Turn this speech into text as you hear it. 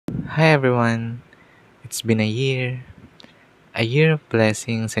Hi everyone, it's been a year of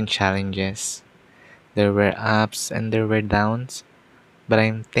blessings and challenges. There were ups and there were downs, but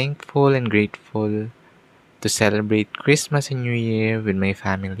I'm thankful and grateful to celebrate Christmas and New Year with my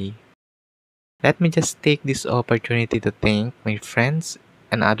family. Let me just take this opportunity to thank my friends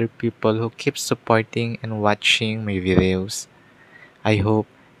and other people who keep supporting and watching my videos. I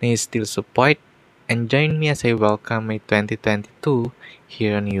hope they still support and join me as I welcome my 2022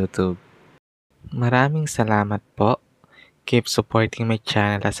 here on YouTube. Maraming salamat po. Keep supporting my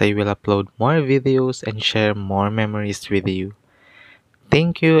channel as I will upload more videos and share more memories with you.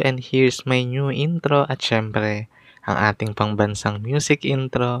 Thank you, and here's my new intro at syempre, ang ating pangbansang music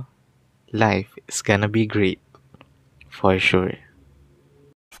intro. Life is gonna be great. For sure.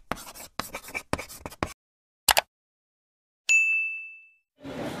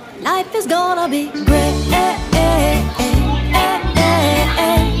 Life is gonna be great.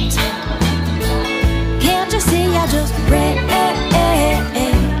 Can't you see I just radiate?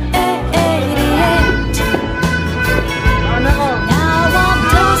 Now I'm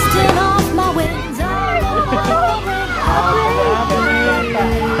dusting off my wings. Now I'm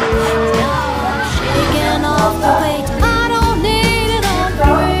shaking off the weight. I don't need it on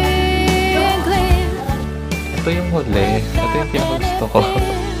twinkling. Ito yung huli. Ito yung pinakagusto ko.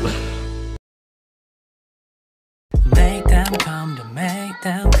 Make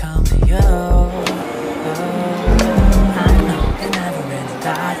them come to you. I know they never really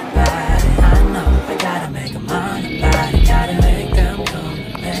thought about it. I know I gotta make them on about it. Gotta make them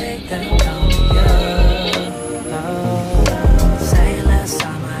come to you. Say less,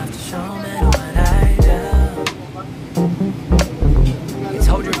 I'ma have to show me what I do. It's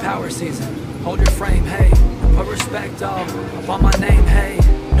hold your power season, hold your frame, hey. Put respect up on my name, hey.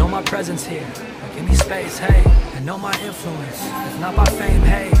 Know my presence here. Give me space, hey, and know my influence. If not by fame,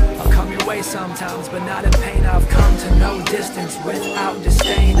 hey, I'll come your way sometimes, but not in pain. I've come to know distance without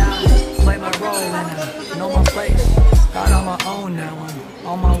disdain. I play my role and I know my place. Got on my own now, I'm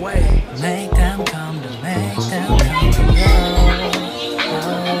on my way. Make them come to you.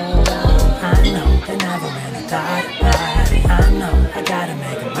 I know they never really thought about it. I know I gotta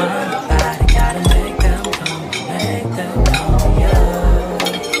make them learn about it. Gotta make them come to you.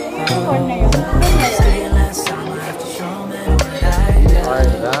 Say less, I'ma have to show me what I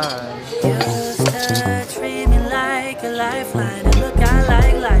do. You used to treat me like a lifeline. And look, I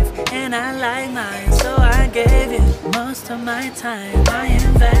like life and I like mine. So I gave you most of my time. I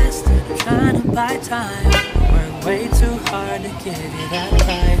invested trying to buy time. Worked way too hard to give you that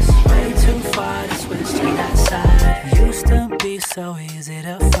price. Way too far to switch to that side. Used to be so easy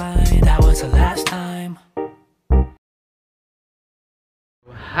to find. That was the last time.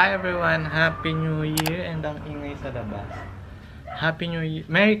 Hi everyone! Happy New Year! And ang ingay sa labas. Happy New Year!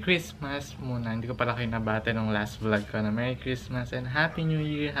 Merry Christmas muna. Hindi ko pala kayo nabate nung last vlog ko na Merry Christmas and Happy New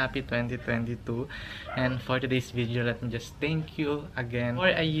Year! Happy 2022! And for today's video, let me just thank you again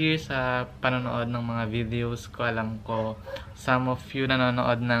for a year sa panonood ng mga videos ko. Alam ko, some of you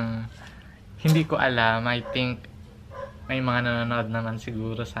nanonood ng hindi ko alam. I think may mga nanonood naman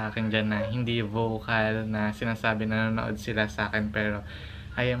siguro sa akin dyan na hindi vocal na sinasabi nanonood sila sa akin, pero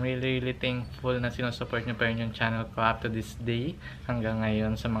I am really thankful na sinusupport nyo pa rin yung channel ko up to this day. Hanggang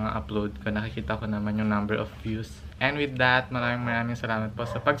ngayon sa mga upload ko, nakikita ko naman yung number of views. And with that, maraming salamat po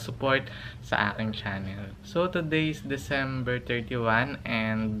sa pag-support sa aking channel. So today is December 31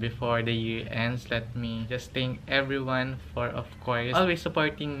 and before the year ends, let me just thank everyone for, of course, always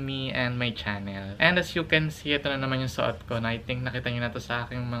supporting me and my channel. And as you can see, ito na naman yung suot ko na I think nakita nyo na to sa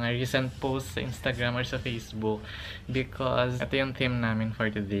aking mga recent posts sa Instagram or sa Facebook. Because ito yung theme namin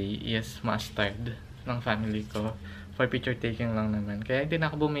for today is mustard ng family ko. For picture taking lang naman. Kaya hindi na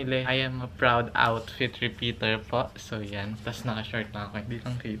ako bumili. I am a proud outfit repeater po. So yan. Tapos naka-short na ako. Hindi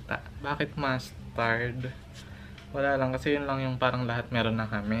lang kita. Bakit mustard? Wala lang. Kasi yun lang yung parang lahat meron na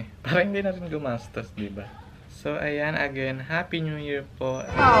kami. Para hindi na rin gumastos, diba? So ayan. Again, Happy New Year po.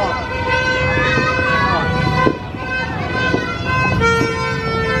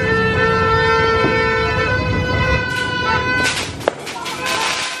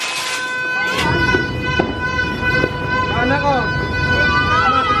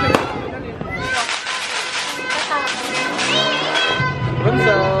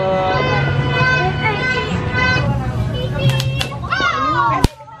 Bunso!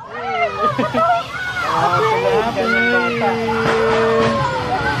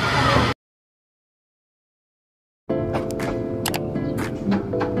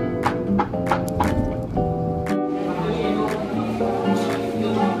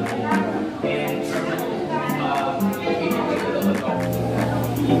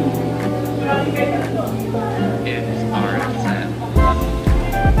 It is our set.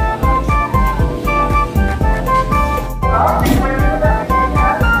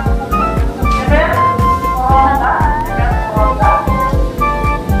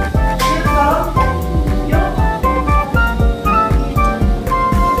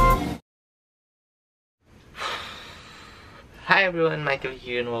 Hi everyone, Michael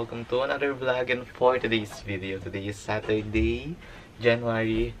here and welcome to another vlog. And for today's video, today is Saturday,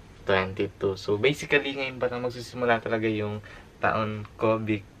 January 22. So basically ngayon pa lang magsisimula talaga yung taon ko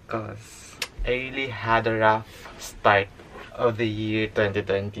because I really had a rough start of the year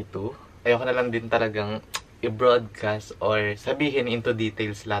 2022. Ayoko na lang din talagang i-broadcast or sabihin into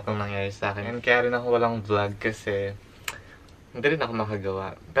details lahat ng nangyari sa akin. And kaya rin ako walang vlog kasi hindi rin ako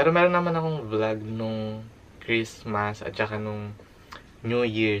makagawa. Pero meron naman akong vlog nung Christmas at saka nung New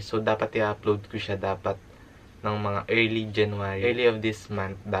Year. So, dapat i-upload ko siya dapat ng mga early January. Early of this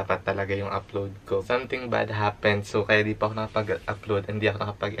month, dapat talaga yung upload ko. Something bad happened, so kaya di pa ako nakapag-upload and di ako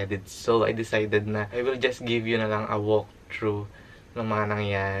nakapag-edit. So, I decided na I will just give you na lang a walkthrough ng mga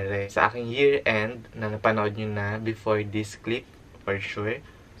nangyari sa aking year-end na napanood nyo na before this clip, for sure.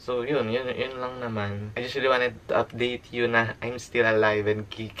 So, yun lang naman. I just really wanted to update you na I'm still alive and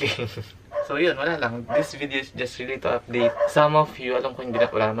kicking. So yun, wala lang. This video is just really to update some of you. Alam ko hindi na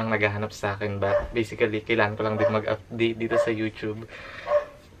wala namang naghahanap sa akin, but basically, kailangan ko lang din mag-update dito sa YouTube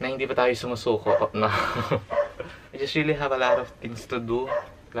na hindi pa tayo sumusuko. No. I just really have a lot of things to do.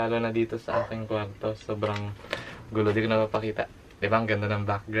 Lalo na dito sa aking kwarto. Sobrang gulo. Di ko napapakita. Diba? Ang ganda ng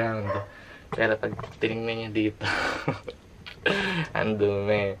background. Pero pag tinignan niya dito, ang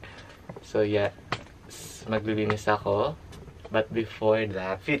dumi. So yeah, maglilinis ako. But before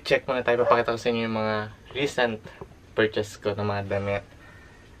that, fit check muna tayo. Papakita ko sa inyo yung mga recent purchase ko ng mga damit.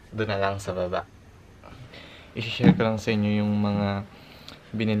 Doon na lang sa baba. I-share ko lang sa inyo yung mga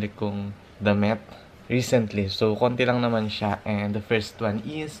binili kong damit recently. So, konti lang naman siya. And the first one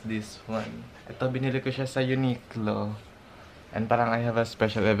is this one. Ito, binili ko siya sa Uniqlo. And parang I have a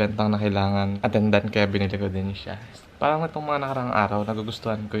special event lang na kailangan attendan, kaya binili ko din siya. Parang itong mga nakarang araw,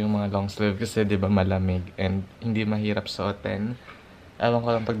 nagugustuhan ko yung mga long sleeve kasi diba malamig and hindi mahirap suotin. Ewan ko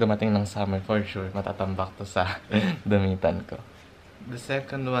lang pag dumating ng summer, for sure, matatambak to sa damitan ko. The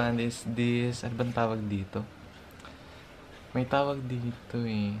second one is this, ano bang tawag dito? May tawag dito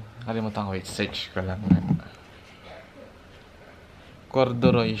eh. Kalimutan ko, wait, search ko lang.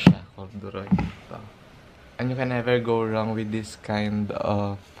 Corduroy siya, Corduroy. Ito. And you can never go wrong with this kind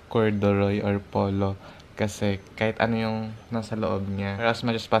of corduroy or polo. Kasi kahit ano yung nasa loob niya. Pero as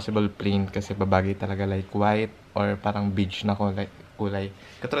much as possible plain kasi babagay talaga like white or parang beige na kulay.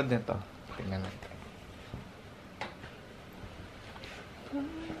 Katulad nito. Tingnan natin.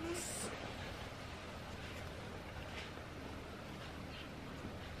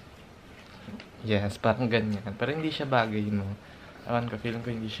 Yes, parang ganyan. Pero hindi siya bagay, no? Ewan ko, feeling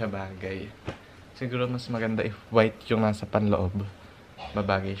ko hindi siya bagay. Siguro mas maganda if white yung nasa panloob.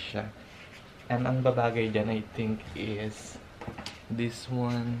 Babagay siya. And ang babagay dyan, I think, is this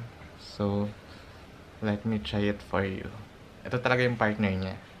one. So, let me try it for you. Ito talaga yung partner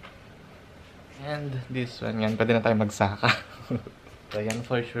niya. And this one, yan. Pwede na tayo magsaka. So, yan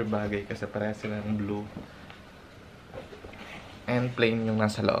for sure bagay kasi pareha sila ng blue. And plain yung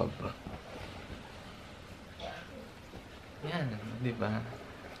nasa loob. Yan, di ba?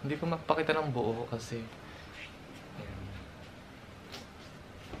 Hindi ko mapakita ng buo kasi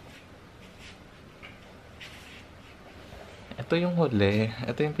ito yung huli.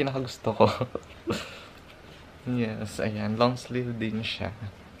 Ito yung pinakagusto ko. Yes, ayan. Long sleeve din siya.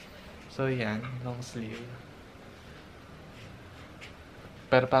 So, yan. Long sleeve.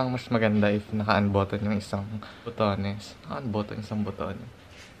 Pero parang mas maganda if naka-unbutton yung isang butones. Naka-unbutton isang buton.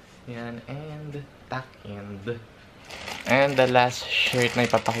 Yan. And tuck-end. And the last shirt na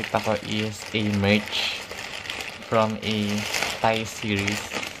ipapakita ko is a merch from a Thai series.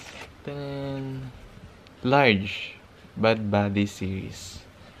 Then, large Bad Body series.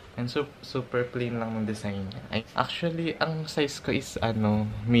 And super plain lang ng design niya. Actually, ang size ko is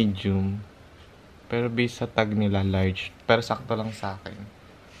medium. Pero based sa tag nila, large. Pero sakto lang sa akin.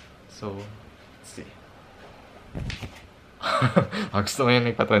 So, let's see. Gusto mo yun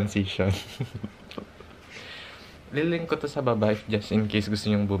ipa-transition. Lilink ko to sa baba if just in case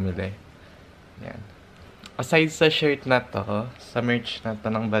gusto nyong bumili. Yan. Aside sa shirt na to, sa merch na to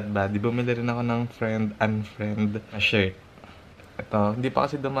ng Bad Body, bumili rin ako ng friend unfriend na shirt. Ito, hindi pa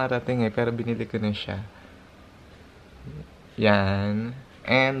kasi dumarating eh, pero binili ko na siya. Yan.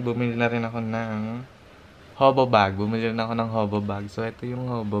 And bumili na rin ako ng hobo bag. Bumili rin ako ng hobo bag. So, ito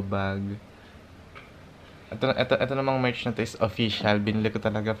yung hobo bag. Ito namang merch na to is official. Binili ko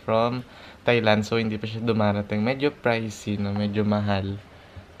talaga from Thailand. So, hindi pa siya dumarating. Medyo pricey, no? Medyo mahal.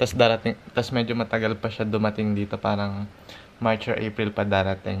 Tas medyo matagal pa siya dumating dito. Parang March or April pa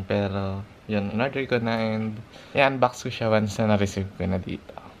darating. Pero, yun. In-order ko na and i-unbox ko siya once na na-receive ko na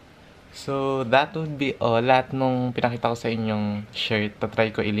dito. So, that would be all. Lahat nung pinakita ko sa inyong shirt,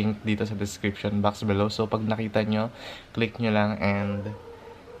 tatry ko i-link dito sa description box below. So, pag nakita nyo, click nyo lang and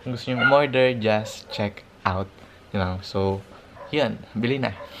kung gusto nyo umorder, just check out. You know? So, yun. Bili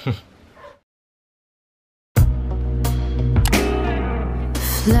na.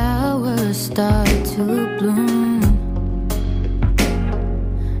 Flowers start to bloom,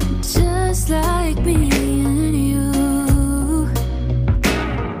 just like me and you.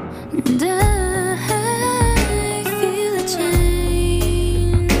 And I feel a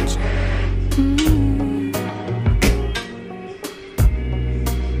change.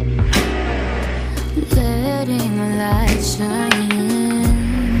 Letting the light shine in.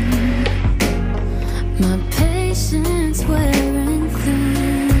 My patience wearing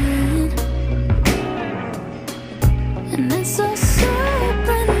thin, and it's so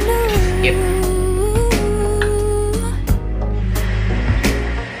brand new.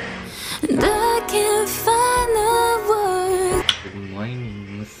 And I can't find the words. Good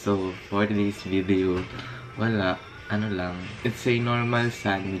morning. So, for today's video, wala. Ano lang. It's a normal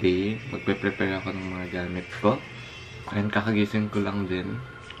Sunday. Magpe-prepare ako ng mga gamit ko. And kakagising ko lang din.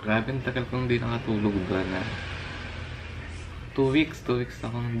 Grabe, ang tagal kong hindi nakatulog ba na 2 weeks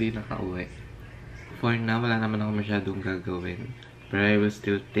akong hindi nakauwi. For now, wala naman ako masyadong gagawin. But I will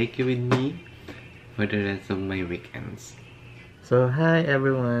still take you with me for the rest of my weekends. So, hi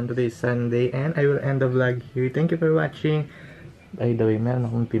everyone! Today is Sunday and I will end the vlog here. Thank you for watching. By the way, meron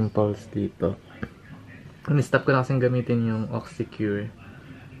akong pimples dito. Ni-stop ko na kasing gamitin yung Oxycure.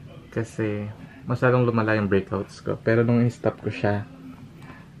 Kasi, masyadong lumala yung breakouts ko. Pero nung in-stop ko siya,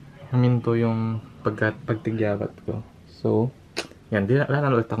 huminto yung pagtigyawat ko. So, yan. Wala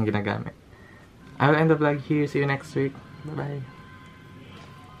na ulit akong ginagamit. I will end the vlog here. See you next week. Bye-bye.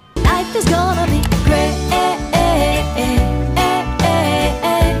 Life is gonna be great.